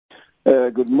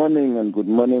Good morning and good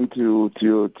morning to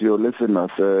your listeners.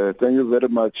 Thank you very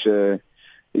much.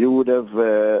 You would have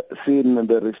seen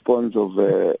the response of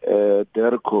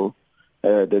DERCO,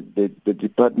 the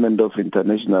Department of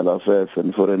International Affairs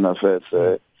and Foreign Affairs,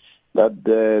 that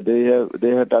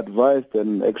they had advised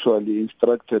and actually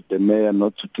instructed the mayor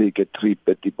not to take a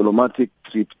diplomatic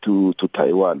trip to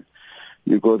Taiwan,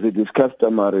 because it is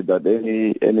customary that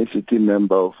any city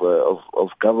member of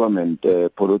government,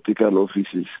 political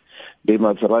offices, they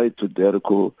must write to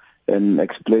DERCO and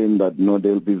explain that no,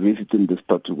 they'll be visiting this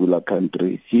particular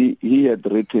country. He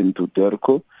had written to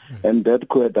DERCO, and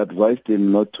DERCO had advised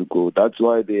him not to go. That's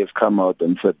why they have come out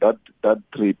and said that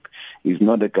trip is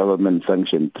not a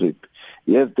government-sanctioned trip.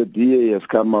 Yes, the DA has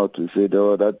come out to say,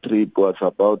 oh, that trip was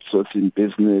about sourcing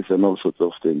business and all sorts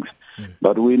of things.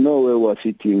 But we know where we're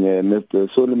sitting. Mr.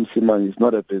 Solly Msimang is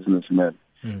not a businessman.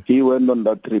 He went on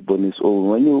that trip on his own.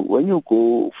 When you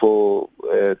go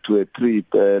to a trip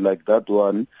like that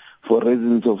one, for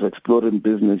reasons of exploring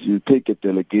business, you take a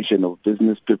delegation of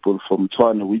business people from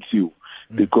Tshwane with you,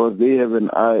 because they have an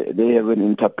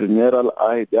entrepreneurial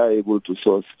eye. They are able to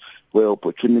source where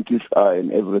opportunities are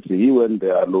and everything. He went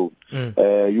there alone,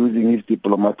 using his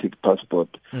diplomatic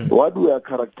passport. What we are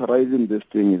characterizing this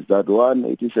thing is that, one,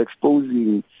 it is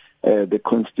exposing the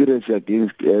conspiracy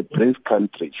against BRICS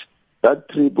countries. That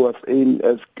trip was aimed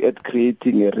at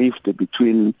creating a rift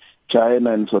between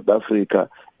China and South Africa,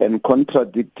 and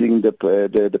contradicting the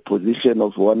position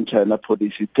of one China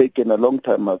policy taken a long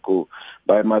time ago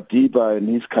by Madiba and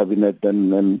his cabinet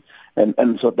and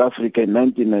South Africa in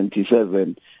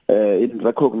 1997 in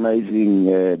recognizing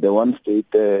the one-state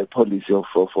policy of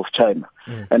China.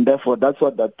 And therefore, that's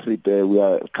what that trip, we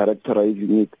are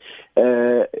characterizing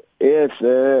it. Yes,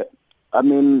 I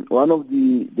mean, one of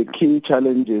the key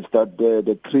challenges that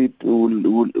the trip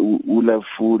will have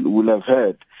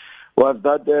had was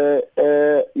that, the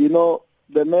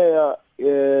mayor,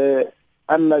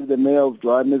 unlike the mayor of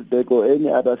Johannesburg or any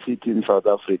other city in South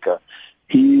Africa,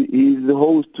 he is the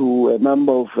host to a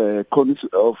number of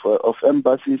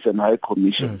embassies and high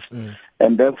commissions.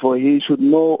 And therefore, he should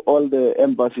know all the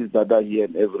embassies that are here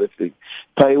and everything.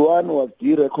 Taiwan was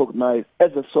derecognized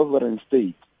as a sovereign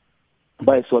state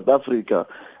by South Africa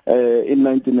in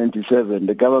 1997,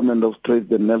 the government of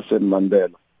President Nelson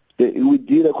Mandela. We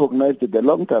derecognized it a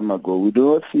long time ago. We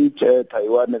do not see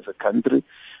Taiwan as a country.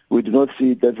 We do not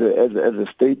see it as a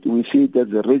state. We see it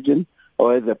as a region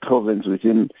or as a province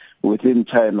within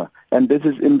China. And this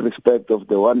is in respect of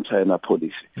the one China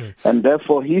policy. And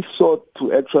therefore, he sought to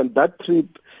that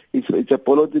trip, it's a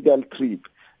political trip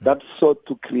that sought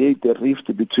to create a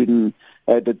rift between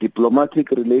the diplomatic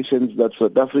relations that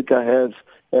South Africa has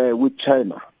with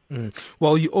China.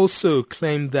 Well, you also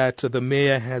claim that the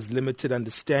mayor has limited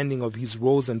understanding of his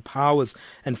roles and powers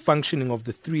and functioning of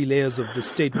the three layers of the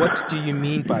state. What do you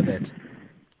mean by that?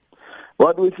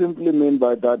 What we simply mean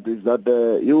by that is that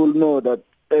you will know that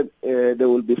there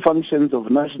will be functions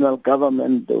of national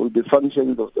government, there will be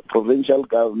functions of the provincial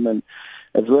government,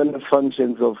 as well as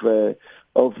functions of a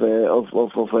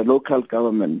local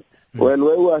government. Well,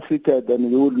 where we are seated,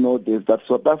 and you will notice that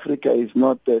South Africa is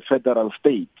not a federal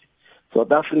state.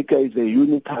 South Africa is a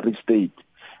unitary state.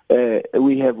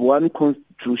 We have one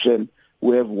constitution,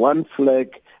 we have one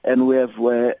flag, and we have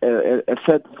a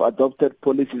set of adopted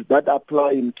policies that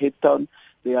apply in Cape Town,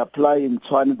 they apply in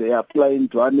Tshwane, they apply in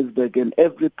Johannesburg, and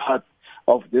every part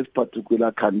of this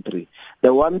particular country.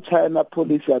 The one China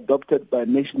policy adopted by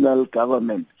national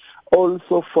government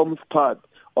also forms part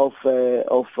of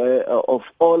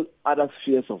all other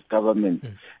spheres of government.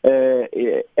 So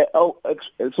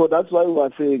that's why we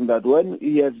are saying that when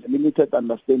he has limited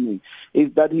understanding,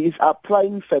 is that he is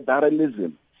applying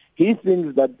federalism. He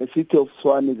thinks that the city of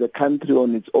Tshwane is a country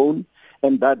on its own,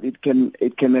 and that it can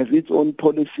have its own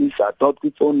policies, adopt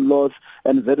its own laws,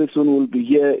 and very soon we'll be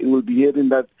hearing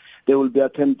that they will be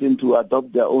attempting to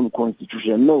adopt their own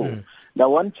constitution. No. The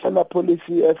one China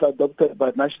policy, as adopted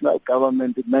by national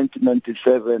government in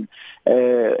 1997,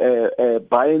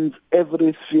 binds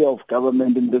every sphere of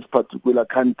government in this particular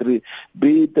country,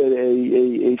 be it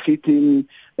a sitting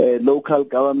local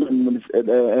government,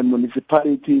 a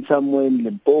municipality somewhere in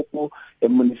Limpopo, a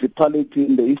municipality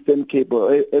in the Eastern Cape,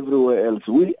 or everywhere else.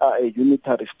 We are a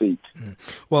unitary state.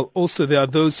 Well, also there are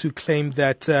those who claim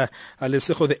that the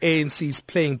ANC is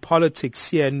playing politics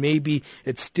here, and maybe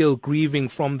it's still grieving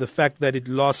from the fact that it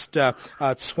lost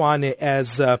Tshwane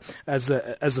as a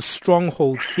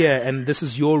stronghold here, and this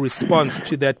is your response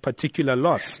to that particular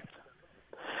loss.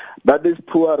 That is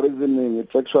poor reasoning.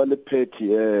 It's actually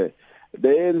petty. The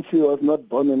ANC was not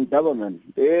born in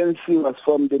government. The ANC was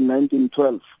formed in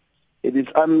 1912. it is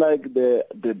unlike the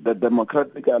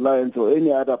Democratic Alliance or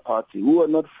any other party who are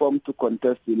not formed to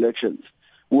contest elections.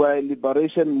 We are a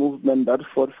liberation movement that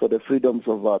fought for the freedoms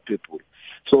of our people.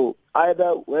 So either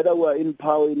whether we are in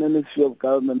power in any sphere of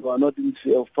government or not in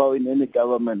sphere of power in any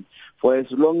government, for as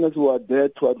long as we are there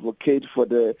to advocate for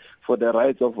the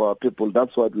rights of our people,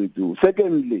 that's what we do.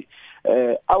 Secondly,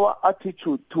 our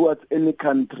attitude towards any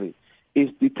country is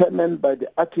determined by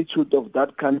the attitude of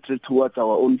that country towards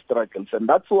our own struggles, and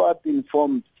that's what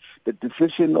informed the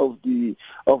decision of the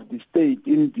state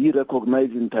in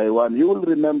de-recognizing Taiwan. You will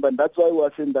remember, and that's why we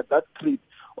are saying that trip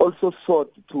also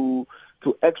sought to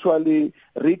actually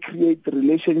recreate the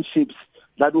relationships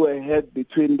that were had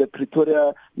between the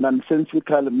Pretoria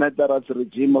nonsensical murderous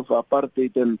regime of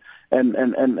apartheid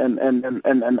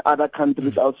and other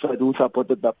countries outside who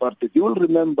supported apartheid. You will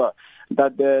remember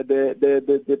that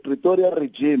the Pretoria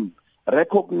regime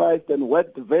recognized and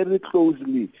worked very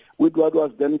closely with what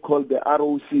was then called the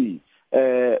ROC,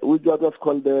 with what was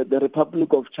called the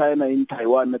Republic of China in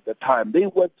Taiwan at the time. They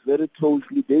worked very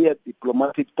closely. They had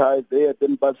diplomatic ties. They had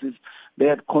embassies. They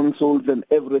had consuls and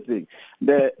everything.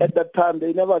 At that time,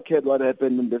 they never cared what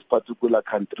happened in this particular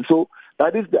country. So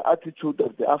that is the attitude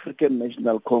of the African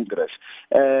National Congress.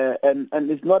 And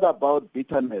it's not about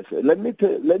bitterness. Let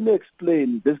me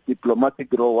explain this diplomatic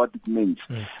role, what it means.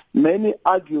 Many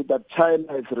argue that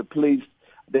China has replaced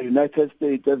the United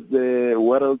States as the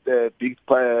world's big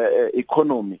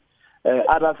economy.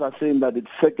 Others are saying that it's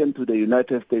second to the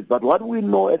United States. But what we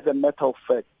know as a matter of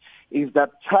fact is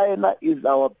that China is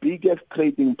our biggest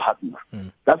trading partner.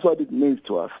 That's what it means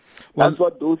to us. That's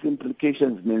what those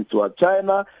implications mean to us.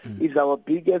 China is our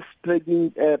biggest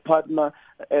trading partner,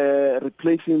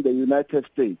 replacing the United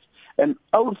States. And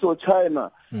also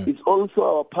China is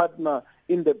also our partner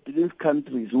in these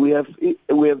countries. We have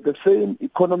the same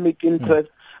economic interest,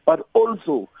 but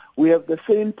also we have the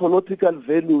same political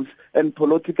values and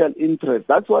political interests.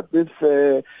 That's what this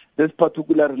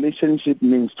particular relationship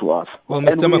means to us. Well,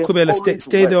 Mr. Makhubela,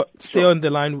 stay on the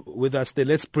line with us there.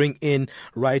 Let's bring in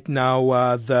right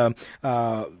now the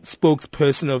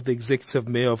spokesperson of the executive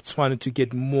mayor of Tshwane to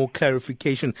get more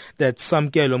clarification. That's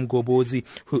Samkelo Mgobozi,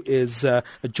 who is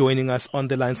joining us on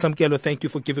the line. Samkelo, thank you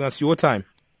for giving us your time.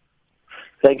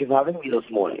 Thank you for having me this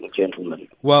morning, gentlemen.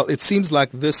 Well, it seems like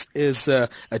this is a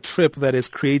trip that has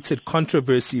created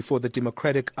controversy for the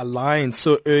Democratic Alliance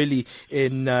so early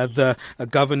in the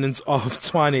governance of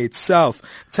Tshwane itself.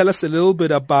 Tell us a little bit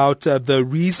about the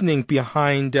reasoning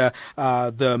behind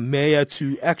the mayor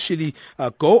to actually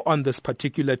go on this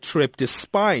particular trip,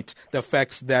 despite the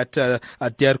fact that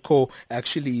DERCO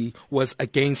actually was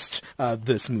against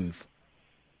this move.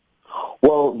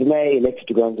 Well, the mayor elected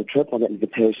to go on the trip on the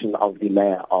invitation of the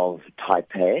mayor of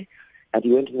Taipei, and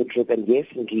he went on the trip, and yes,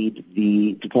 indeed,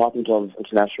 the Department of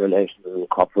International Relations and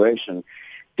Cooperation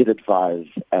did advise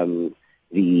the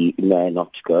mayor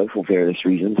not to go for various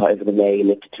reasons. However, the mayor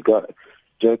elected to go.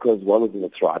 DERCO is well within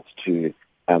its rights to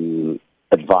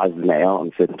advise the mayor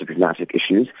on certain diplomatic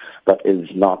issues, but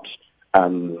is not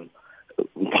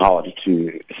empowered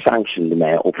to sanction the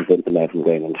mayor or prevent the mayor from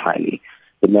going entirely.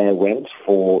 The mayor went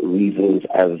for reasons,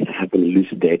 as have been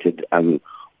elucidated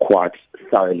quite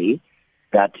thoroughly,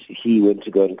 that he went to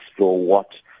go and explore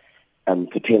what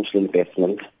potential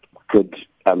investment could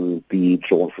be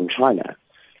drawn from China.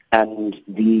 And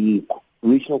the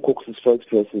regional caucus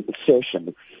spokesperson's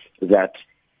assertion that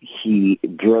he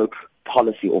broke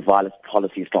policy or violated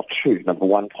policy is not true. Number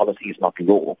one, policy is not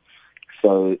law,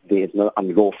 so there is no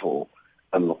unlawful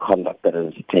conduct that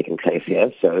has taken place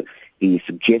here. So the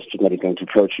suggestion that he's going to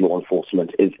approach law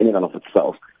enforcement is in and of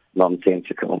itself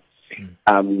nonsensical.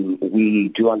 We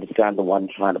do understand the one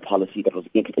China policy that was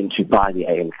entered into by the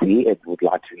ANC. It would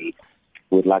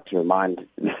like to remind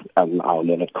our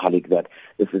learned colleague that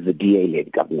this is a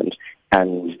DA-led government,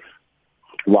 and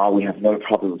while we have no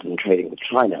problems in trading with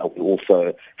China, we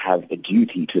also have a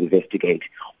duty to investigate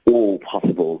all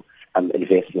possible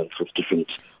investments with different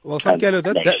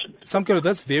Samkelo,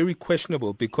 that's very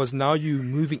questionable, because now you're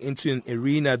moving into an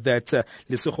arena that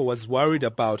Lesego was worried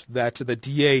about, that the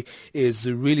DA is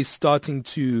really starting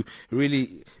to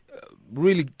really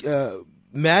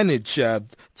manage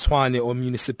Tshwane or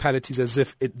municipalities as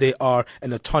if they are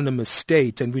an autonomous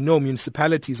state. And we know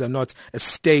municipalities are not a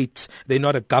state, they're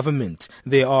not a government,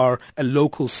 they are a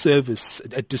local service,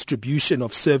 a distribution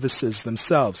of services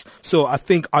themselves. So I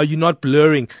think, are you not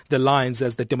blurring the lines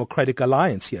as the Democratic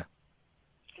Alliance here?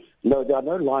 No, there are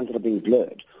no lines that are being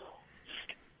blurred.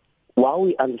 While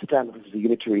we understand that this is a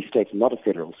unitary state, not a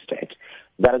federal state,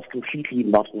 that is completely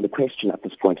not in the question at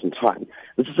this point in time.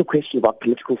 This is a question about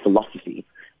political philosophy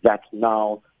that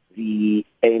now the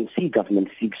ANC government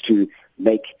seeks to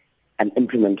make and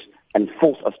implement and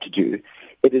force us to do.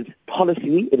 It is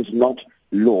policy, it is not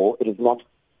law, it is not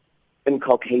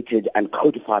inculcated and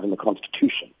codified in the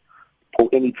Constitution or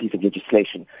any piece of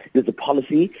legislation. It is a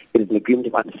policy, it is an agreement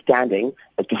of understanding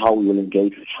as to how we will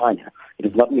engage with China. It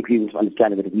is not an agreement of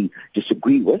understanding that we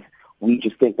disagree with. We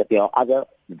just think that there are other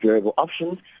variable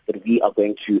options that we are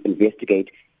going to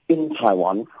investigate in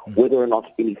Taiwan. Whether or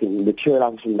not anything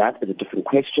materializes from that is a different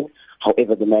question.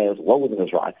 However, the mayor is well within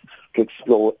his rights to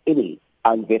explore any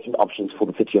investment options for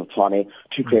the city of Tshwane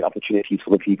to create opportunities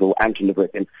for the people and to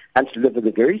liberate them and to deliver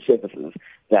the very services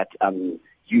that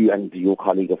you and your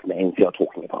colleague from the ANC are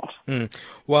talking about.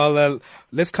 Well,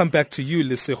 let's come back to you,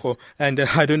 Lesego. And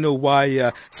I don't know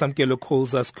why Samkelo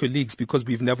calls us colleagues, because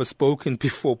we've never spoken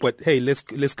before. But hey, let's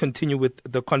continue with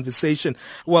the conversation.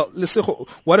 Well, Lesego,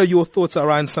 what are your thoughts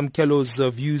around Samkelo's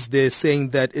views there, saying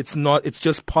that it's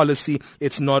just policy,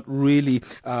 it's not really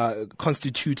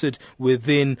constituted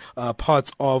within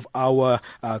parts of our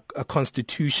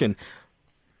constitution?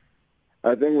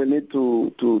 I think we need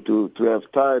to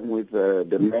have time with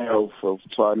the mayor of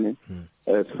Tshwane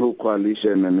through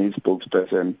coalition and his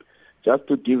spokesperson, just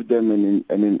to give them an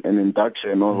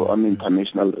induction on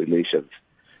international relations.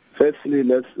 Firstly,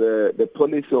 the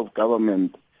policy of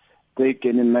government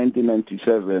taken in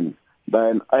 1997 by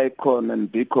an icon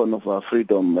and beacon of our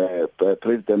freedom,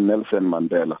 President Nelson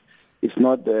Mandela. It's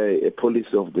not a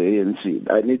policy of the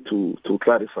ANC. I need to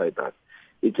clarify that.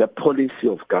 It's a policy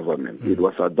of government. It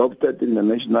was adopted in the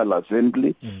National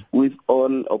Assembly with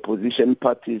all opposition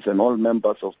parties and all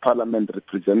members of parliament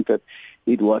represented.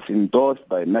 It was endorsed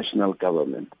by national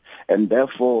government. And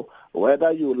therefore,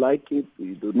 whether you like it,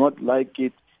 you do not like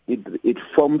it, it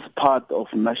forms part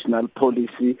of national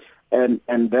policy, and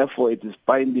therefore it is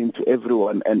binding to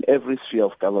everyone and every sphere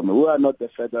of government. We are not a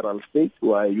federal state,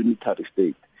 we are a unitary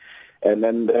state. And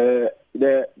then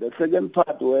the second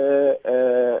part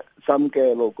where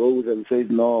Samkelo goes and says,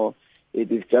 no,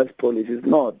 it is just policy. It's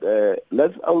not.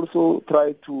 Let's also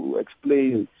try to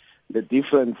explain the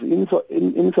difference.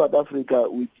 In South Africa,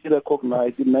 we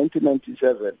derecognized in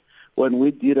 1997, when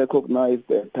we derecognized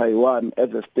Taiwan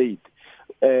as a state.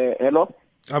 Hello?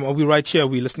 Are we right here? Are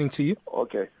we listening to you?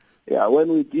 Okay. Yeah,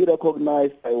 when we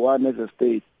derecognized Taiwan as a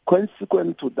state,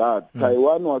 consequent to that,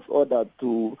 Taiwan was ordered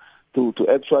to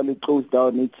actually close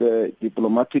down its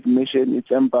diplomatic mission, its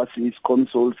embassies,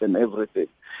 consuls, and everything.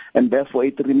 And therefore,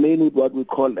 it remained with what we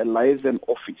call a liaison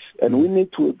office. And we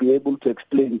need to be able to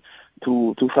explain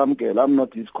to Samkelo, I'm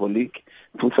not his colleague,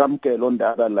 to Samkelo on the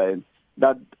other line,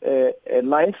 that a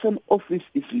liaison office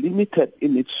is limited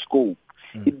in its scope.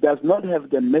 It does not have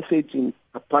the messaging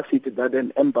capacity that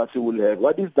an embassy will have.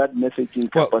 What is that messaging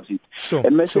capacity?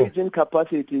 A messaging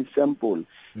capacity is simple.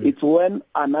 It's when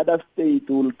another state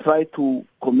will try to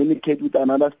communicate with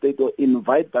another state or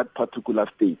invite that particular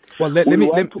state. Well, let me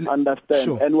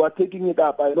understand, and we're taking it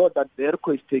up. I know that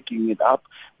DERCO is taking it up.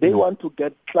 They want to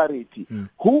get clarity.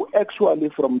 Who actually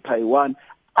from Taiwan,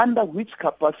 under which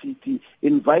capacity,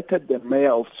 invited the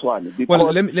mayor of Tshwane?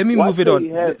 Well, let me move it on.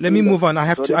 Let me move on. I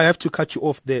have to cut you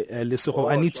off there, Lesego.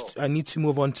 I need to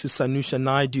move on to Sanusha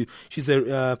Naidu. She's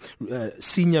a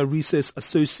senior research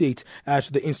associate at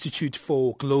the Institute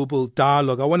for Global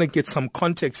Dialogue. I want to get some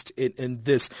context in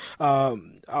this.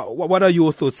 What are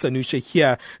your thoughts, Sanusha,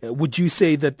 here? Would you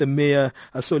say that the mayor,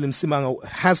 Solly Msimanga,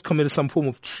 has committed some form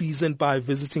of treason by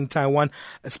visiting Taiwan,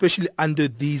 especially under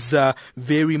these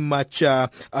very much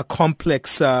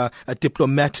complex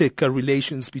diplomatic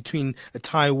relations between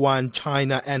Taiwan,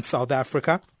 China, and South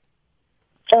Africa?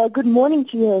 Good morning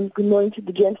to you, and good morning to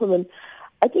the gentleman.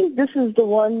 I think this is the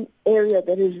one area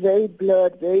that is very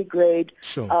blurred, very grayed,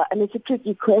 and it's a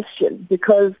tricky question,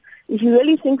 because if you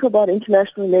really think about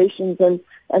international relations and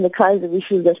the kinds of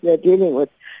issues that we are dealing with,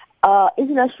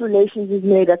 international relations is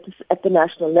made at the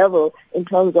national level in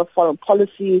terms of foreign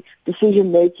policy,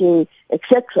 decision-making,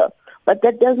 etc. But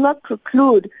that does not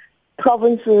preclude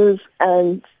provinces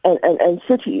and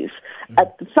cities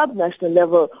at the subnational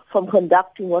level from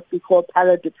conducting what we call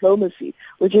para-diplomacy,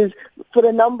 which is, for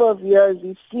a number of years,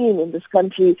 we've seen in this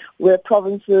country where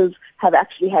provinces have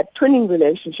actually had twinning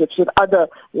relationships with other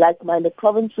like-minded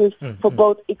provinces for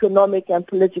both economic and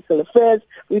political affairs.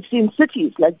 We've seen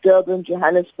cities like Durban,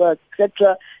 Johannesburg,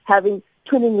 etc., having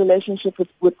twinning relationship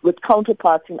with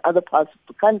counterparts in other parts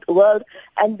of the world,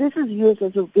 and this is used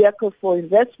as a vehicle for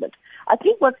investment. I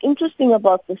think what's interesting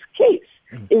about this case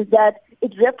is that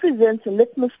it represents a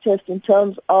litmus test in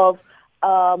terms of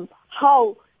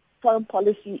how foreign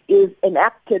policy is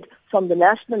enacted from the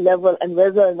national level and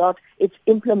whether or not it's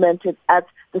implemented at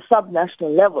the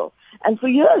subnational level. And for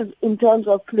years, in terms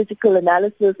of political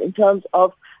analysis, in terms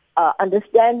of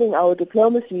understanding our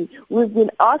diplomacy, we've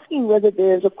been asking whether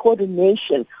there's a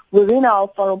coordination within our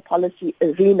foreign policy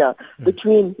arena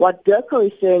between what DIRCO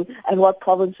is saying and what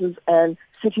provinces and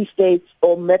city-states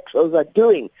or metros are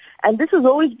doing. And this has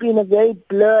always been a very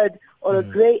blurred or a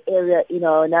gray area in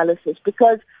our analysis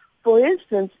because, for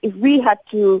instance, if we had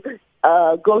to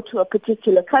go to a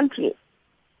particular country,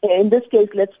 in this case,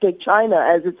 let's take China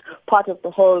as it's part of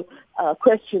the whole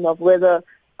question of whether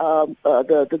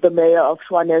the mayor of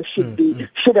Shuane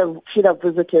should have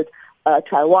visited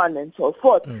Taiwan and so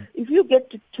forth. If you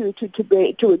get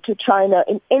to China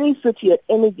in any city at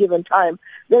any given time,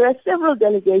 there are several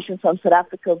delegations from South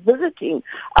Africa visiting,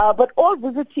 but all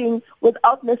visiting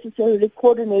without necessarily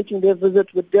coordinating their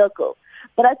visit with DIRCO.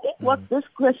 But I think what this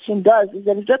question does is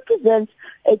that it represents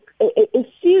a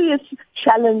serious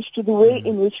challenge to the way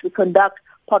in which we conduct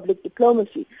public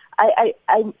diplomacy. I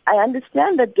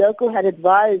understand that DIRCO had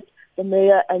advised the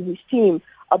mayor and his team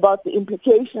about the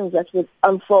implications that would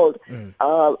unfold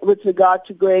with regard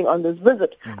to going on this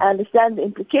visit. I understand the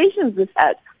implications this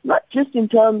had, not just in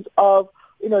terms of,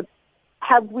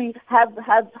 has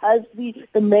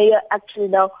the mayor actually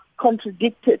now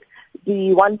contradicted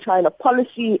the one China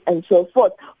policy and so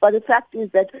forth, but the fact is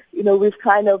that, we've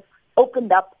kind of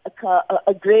opened up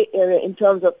a gray area in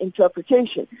terms of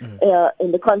interpretation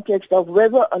in the context of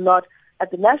whether or not at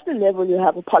the national level you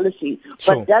have a policy,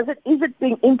 but is it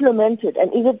being implemented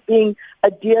and is it being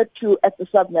adhered to at the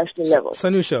subnational level?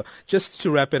 Sanusha, just to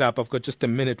wrap it up, I've got just a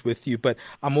minute with you, but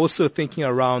I'm also thinking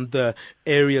around the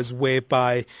areas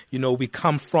whereby, we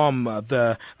come from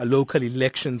the local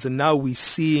elections, and now we're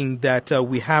seeing that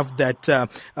we have that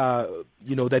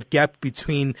that gap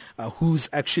between who's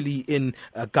actually in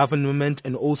government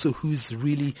and also who's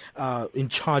really in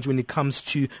charge when it comes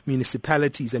to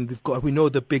municipalities. And we know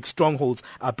the big strongholds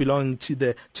are belonging to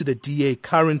the DA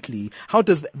currently. How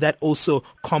does that also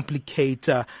complicate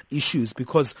issues?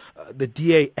 Because the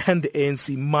DA and the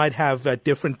ANC might have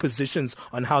different positions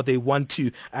on how they want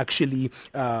to actually,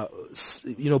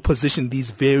 position these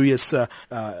various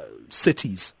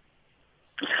cities.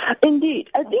 Indeed.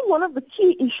 I think one of the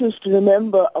key issues to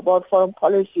remember about foreign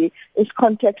policy is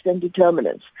context and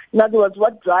determinants. In other words,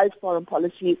 what drives foreign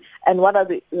policy and what are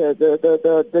the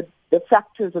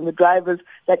factors and the drivers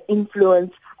that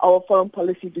influence our foreign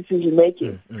policy decision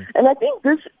making. And I think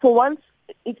this, for once,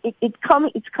 it's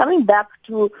coming back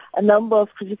to a number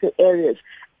of critical areas.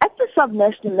 At the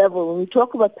subnational level, when we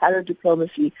talk about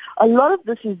para-diplomacy, a lot of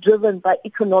this is driven by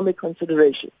economic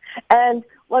consideration. And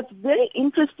what's very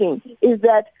interesting is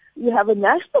that you have a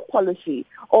national policy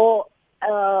or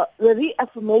the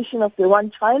reaffirmation of the One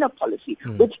China policy,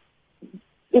 which,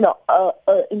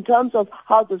 in terms of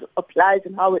how this applies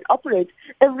and how it operates,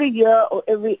 every year or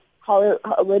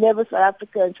whenever South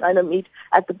Africa and China meet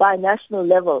at the binational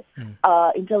level,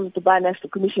 in terms of the binational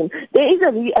commission, there is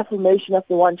a reaffirmation of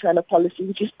the One China policy,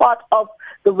 which is part of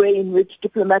the way in which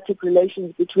diplomatic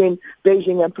relations between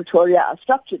Beijing and Pretoria are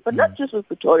structured, but not just with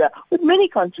Pretoria, with many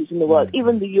countries in the world,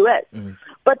 even the U.S.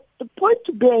 But the point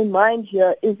to bear in mind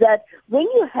here is that when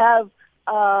you have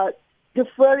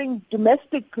differing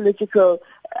domestic political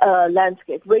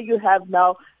landscape, where you have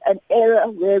now an era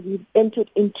where we've entered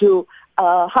into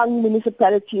hung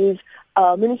municipalities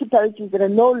that are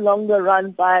no longer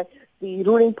run by the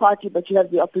ruling party, but you have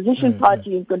the opposition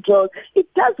party in control,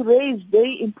 it does raise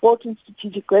very important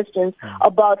strategic questions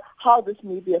about how this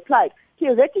may be applied.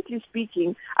 Theoretically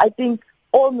speaking, I think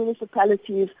all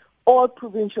municipalities, all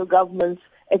provincial governments,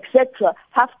 etc.,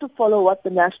 have to follow what the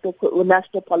national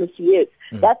policy is.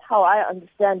 That's how I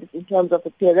understand it in terms of a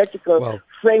theoretical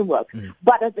framework.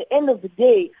 But at the end of the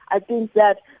day, I think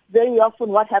that very often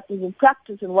what happens in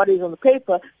practice and what is on the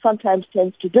paper sometimes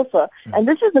tends to differ. And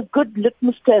this is a good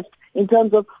litmus test in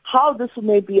terms of how this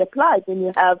may be applied when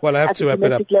you have at the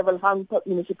domestic level hung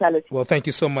municipalities. Well, thank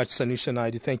you so much, Sanusha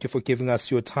Naidu. Thank you for giving us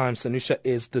your time. Sanusha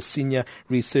is the Senior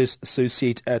Research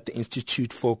Associate at the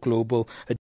Institute for Global